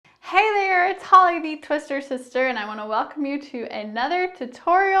it's Holly the Twister Sister, and I want to welcome you to another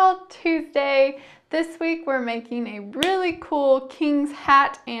Tutorial Tuesday. This week we're making a really cool king's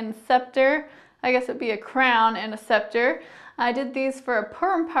hat and scepter. I guess it'd be a crown and a scepter. I did these for a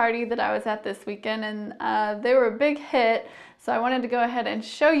Purim party that I was at this weekend, and they were a big hit, so I wanted to go ahead and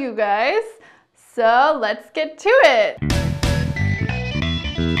show you guys. So let's get to it.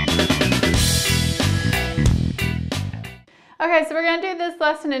 Okay, so we're going to do this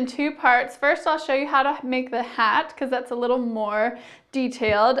lesson in two parts. First, I'll show you how to make the hat, because that's a little more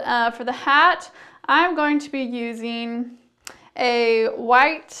detailed. For the hat, I'm going to be using a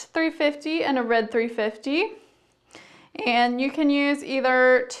white 350 and a red 350. And you can use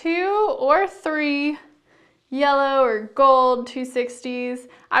either 2 or 3 yellow or gold 260s.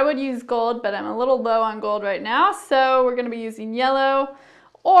 I would use gold, but I'm a little low on gold right now, so we're going to be using yellow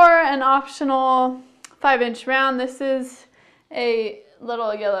or an optional 5-inch round. This is a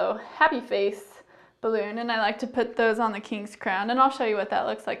little yellow happy face balloon, and I like to put those on the king's crown, and I'll show you what that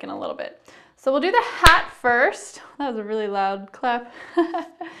looks like in a little bit. So we'll do the hat first. That was a really loud clap.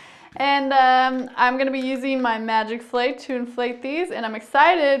 And I'm going to be using my magic flake to inflate these, and I'm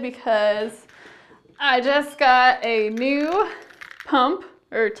excited because I just got a new pump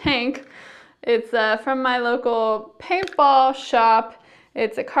or tank. It's from my local paintball shop.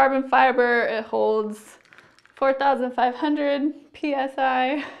 It's a carbon fiber. It holds 4,500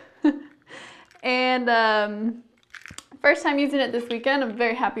 PSI. And first time using it this weekend. I'm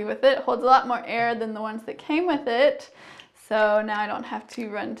very happy with it. It holds a lot more air than the ones that came with it. So now I don't have to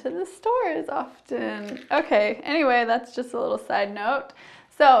run to the store as often. Okay, anyway, that's just a little side note.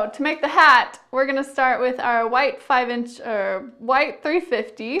 So to make the hat, we're gonna start with our white 5-inch or white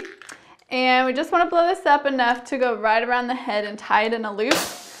 350. And we just wanna blow this up enough to go right around the head and tie it in a loop.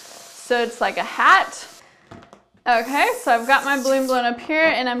 So it's like a hat. Okay, so I've got my balloon blown up here,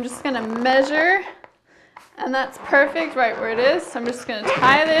 and I'm just gonna measure, and that's perfect right where it is. So I'm just gonna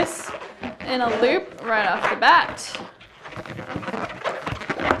tie this in a loop right off the bat.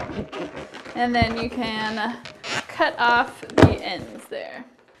 And then you can cut off the ends there.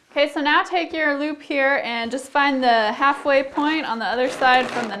 Okay, so now take your loop here and just find the halfway point on the other side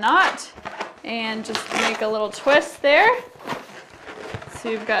from the knot and just make a little twist there.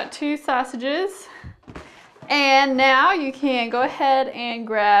 So you've got 2 sausages. And now you can go ahead and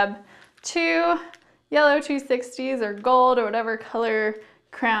grab 2 yellow 260s or gold or whatever color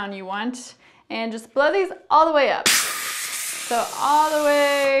crown you want, and just blow these all the way up. So all the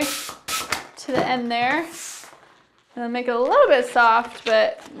way to the end there. And then make it a little bit soft,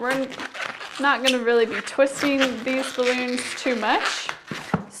 but we're not going to really be twisting these balloons too much.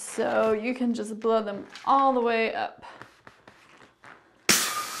 So you can just blow them all the way up.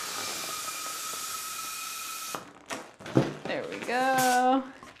 There we go.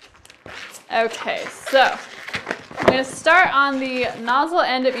 Okay, so I'm going to start on the nozzle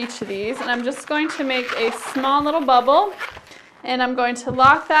end of each of these, and I'm just going to make a small little bubble, and I'm going to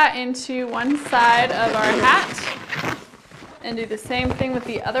lock that into one side of our hat, and do the same thing with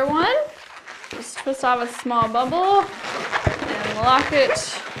the other one. Just twist off a small bubble, and lock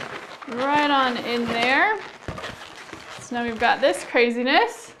it right on in there. So now we've got this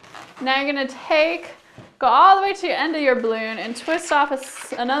craziness. Now you're going to go all the way to the end of your balloon and twist off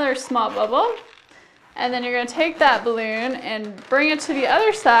another small bubble. And then you're going to take that balloon and bring it to the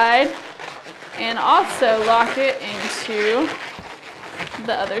other side and also lock it into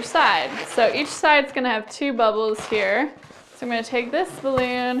the other side. So each side's going to have 2 bubbles here. So I'm going to take this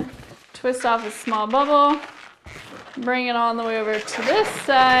balloon, twist off a small bubble, bring it all the way over to this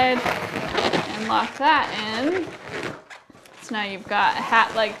side, and lock that in. So now you've got a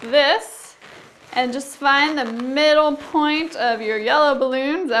hat like this. And just find the middle point of your yellow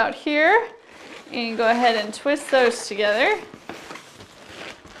balloons out here, and go ahead and twist those together.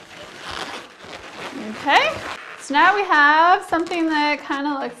 Okay, so now we have something that kind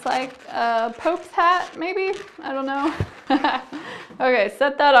of looks like a Pope's hat, maybe? I don't know. Okay,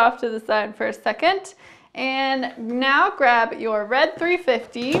 set that off to the side for a second. And now grab your red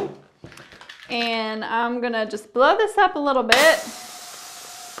 350, and I'm gonna just blow this up a little bit.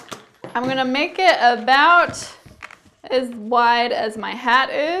 I'm gonna make it about as wide as my hat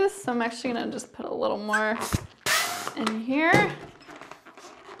is, so I'm actually gonna just put a little more in here.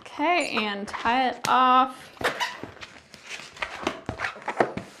 Okay, and tie it off.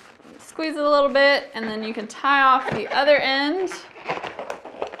 Squeeze it a little bit, and then you can tie off the other end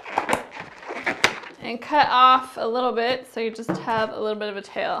and cut off a little bit, so you just have a little bit of a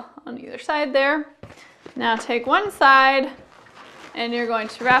tail on either side there. Now take one side, and you're going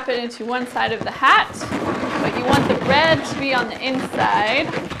to wrap it into one side of the hat, but you want the red to be on the inside.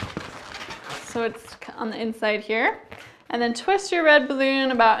 so it's on the inside here. And then twist your red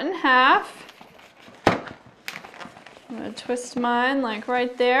balloon about in half. I'm going to twist mine like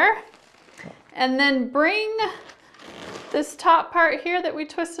right there. And then bring this top part here that we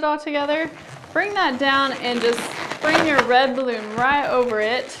twisted all together, bring that down and just bring your red balloon right over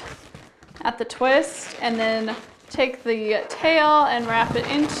it at the twist, and then take the tail and wrap it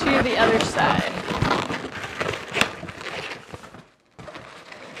into the other side.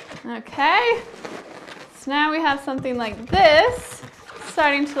 Okay, so now we have something like this,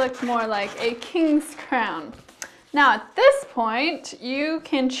 starting to look more like a king's crown. Now at this point, you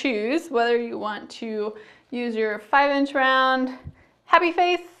can choose whether you want to use your 5-inch round happy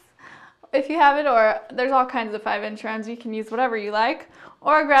face, if you have it, or there's all kinds of 5-inch rounds. You can use whatever you like,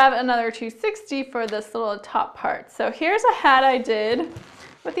 or grab another 260 for this little top part. So here's a hat I did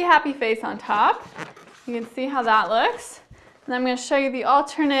with the happy face on top. You can see how that looks. And I'm going to show you the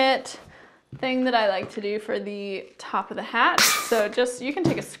alternate thing that I like to do for the top of the hat. So just, you can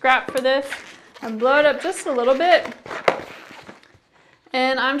take a scrap for this and blow it up just a little bit.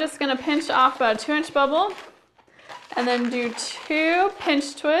 And I'm just going to pinch off about a 2-inch bubble and then do 2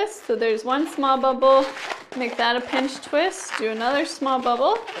 pinch twists. So there's one small bubble, make that a pinch twist, do another small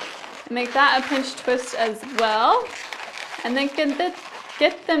bubble, and make that a pinch twist as well. And then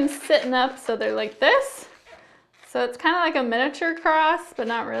get them sitting up so they're like this. So it's kind of like a miniature cross, but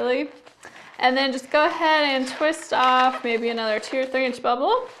not really. And then just go ahead and twist off maybe another 2 or 3-inch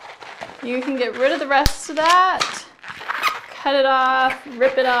bubble. You can get rid of the rest of that. Cut it off,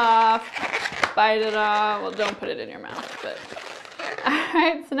 rip it off, bite it off. Well, don't put it in your mouth, but. All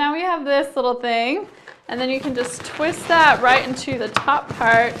right, so now we have this little thing, and then you can just twist that right into the top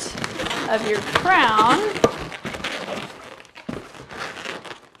part of your crown.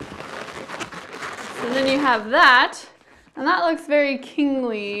 So then you have that, and that looks very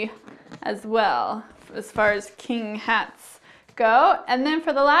kingly as well, as far as king hats go. And then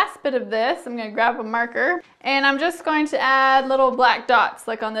for the last bit of this, I'm going to grab a marker and I'm just going to add little black dots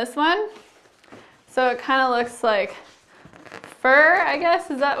like on this one. So it kind of looks like fur, I guess.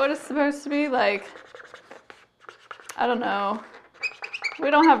 Is that what it's supposed to be? Like, I don't know.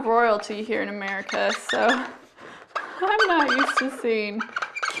 We don't have royalty here in America, so I'm not used to seeing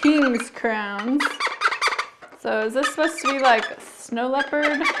king's crowns. So is this supposed to be like snow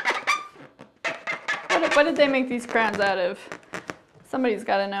leopard? What did they make these crowns out of? Somebody's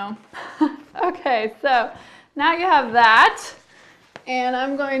got to know. Okay, so now you have that, and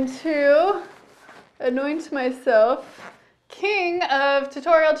I'm going to anoint myself King of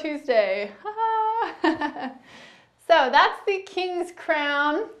Tutorial Tuesday. So that's the king's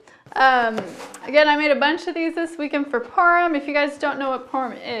crown. Again, I made a bunch of these this weekend for Purim. If you guys don't know what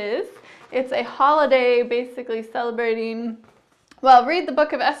Purim is, it's a holiday basically celebrating, well, read the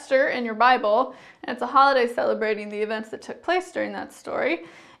book of Esther in your Bible, and it's a holiday celebrating the events that took place during that story.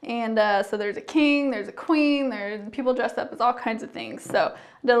 And so there's a king, there's a queen, there's people dressed up as all kinds of things. So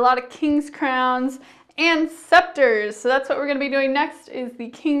I did a lot of king's crowns and scepters. So that's what we're going to be doing next, is the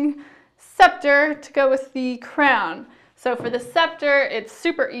king scepter to go with the crown. So for the scepter, it's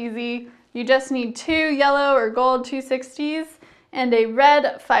super easy. You just need 2 yellow or gold 260s and a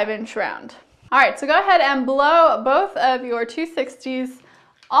red 5-inch round. All right, so go ahead and blow both of your 260s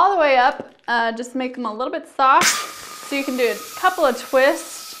all the way up. Just make them a little bit soft so you can do a couple of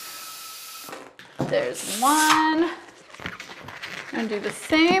twists. There's one. I'm gonna do the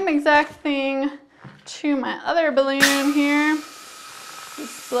same exact thing to my other balloon here.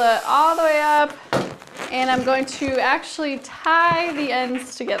 Just blow it all the way up, and I'm going to actually tie the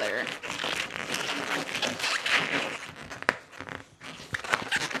ends together.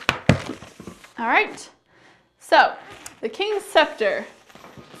 All right, so the king's scepter,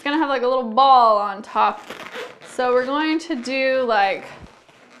 it's gonna have like a little ball on top. So we're going to do like,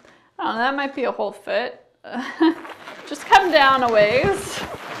 I don't know, that might be a whole foot. Just come down a ways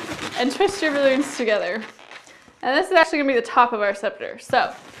and twist your balloons together. And this is actually gonna be the top of our scepter.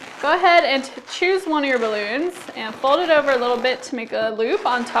 So go ahead and choose one of your balloons and fold it over a little bit to make a loop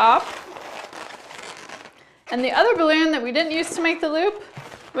on top. And the other balloon that we didn't use to make the loop,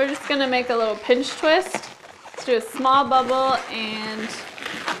 we're just gonna make a little pinch twist. Let's do a small bubble and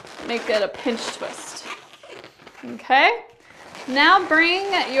make it a pinch twist. Okay, now bring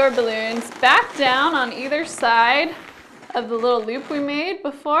your balloons back down on either side of the little loop we made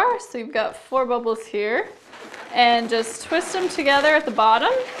before. So you've got 4 bubbles here, and just twist them together at the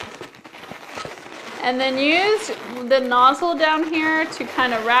bottom. And then use the nozzle down here to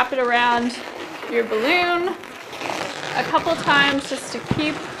kind of wrap it around your balloon a couple times just to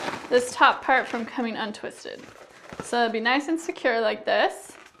keep this top part from coming untwisted. So it'll be nice and secure like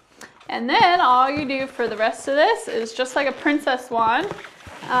this. And then all you do for the rest of this is just like a princess wand.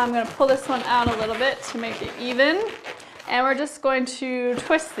 I'm going to pull this one out a little bit to make it even. And we're just going to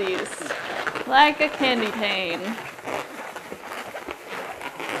twist these like a candy cane.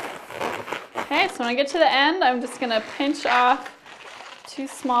 Okay, so when I get to the end, I'm just going to pinch off 2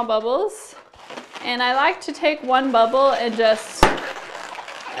 small bubbles. And I like to take one bubble and just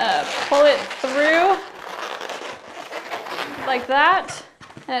pull it through like that.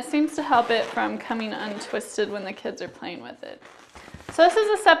 And it seems to help it from coming untwisted when the kids are playing with it. So this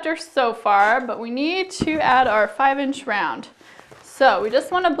is a scepter so far, but we need to add our 5-inch round. So we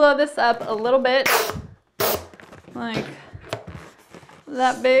just want to blow this up a little bit, like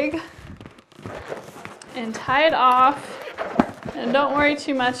that big, and tie it off. And don't worry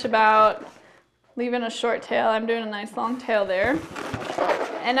too much about leaving a short tail. I'm doing a nice long tail there.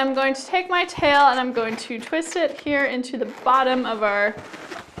 And I'm going to take my tail and I'm going to twist it here into the bottom of our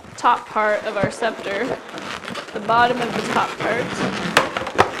top part of our scepter. The bottom of the top part.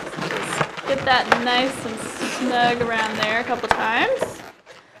 Just get that nice and snug around there a couple times.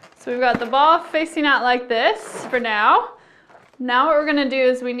 So we've got the ball facing out like this for now. Now what we're going to do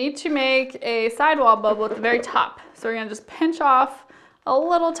is we need to make a sidewall bubble at the very top. So we're going to just pinch off a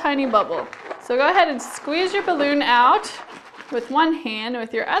little tiny bubble. So go ahead and squeeze your balloon out with one hand.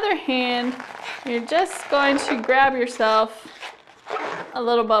 With your other hand, you're just going to grab yourself a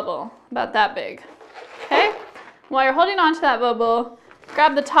little bubble, about that big. Okay? While you're holding on to that bubble,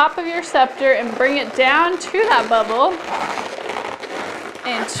 grab the top of your scepter and bring it down to that bubble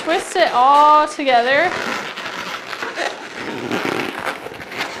and twist it all together.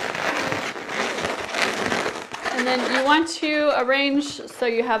 And then you want to arrange so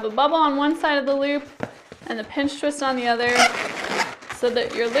you have a bubble on one side of the loop and the pinch twist on the other so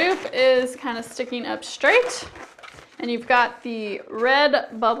that your loop is kind of sticking up straight. And you've got the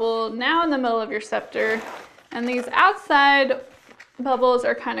red bubble now in the middle of your scepter. And these outside bubbles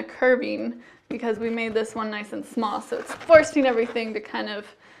are kind of curving because we made this one nice and small. So it's forcing everything to kind of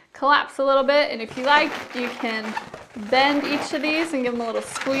collapse a little bit. And if you like, you can bend each of these and give them a little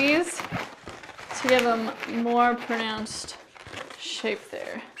squeeze to give them more pronounced shape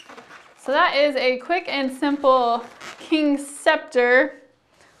there. So that is a quick and simple king scepter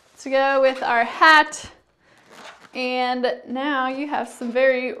to go with our hat. And now you have some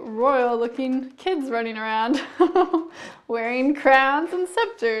very royal looking kids running around wearing crowns and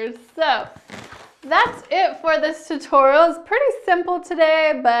scepters. So that's it for this tutorial. It's pretty simple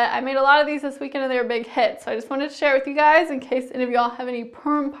today, but I made a lot of these this weekend and they were big hits. So I just wanted to share with you guys in case any of y'all have any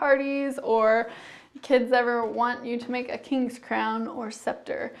Purim parties or kids ever want you to make a king's crown or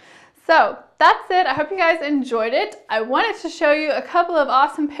scepter. So that's it. I hope you guys enjoyed it. I wanted to show you a couple of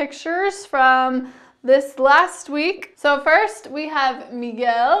awesome pictures from this last week. So first we have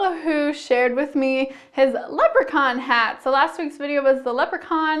Miguel, who shared with me his leprechaun hat. So last week's video was the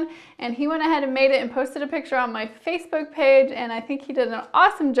leprechaun, and he went ahead and made it and posted a picture on my Facebook page, and I think he did an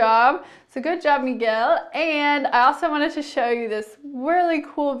awesome job. So good job, Miguel. And I also wanted to show you this really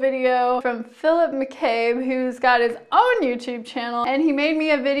cool video from Philip McCabe, who's got his own YouTube channel, and he made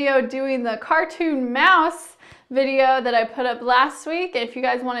me a video doing the cartoon mouse video that I put up last week. If you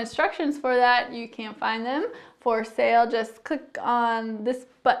guys want instructions for that, you can find them for sale. Just click on this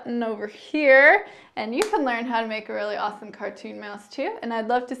button over here and you can learn how to make a really awesome cartoon mouse too. And I'd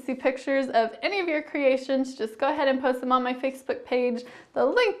love to see pictures of any of your creations. Just go ahead and post them on my Facebook page. The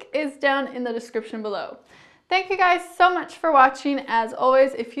link is down in the description below. Thank you guys so much for watching. As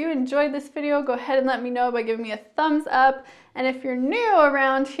always, if you enjoyed this video, go ahead and let me know by giving me a thumbs up. And if you're new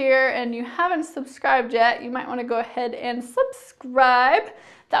around here and you haven't subscribed yet, you might want to go ahead and subscribe.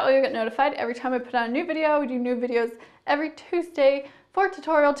 That way you'll get notified every time I put out a new video. We do new videos every Tuesday for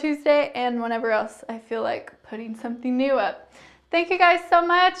Tutorial Tuesday and whenever else I feel like putting something new up. Thank you guys so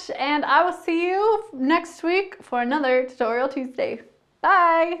much, and I will see you next week for another Tutorial Tuesday.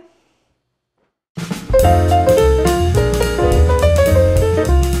 Bye!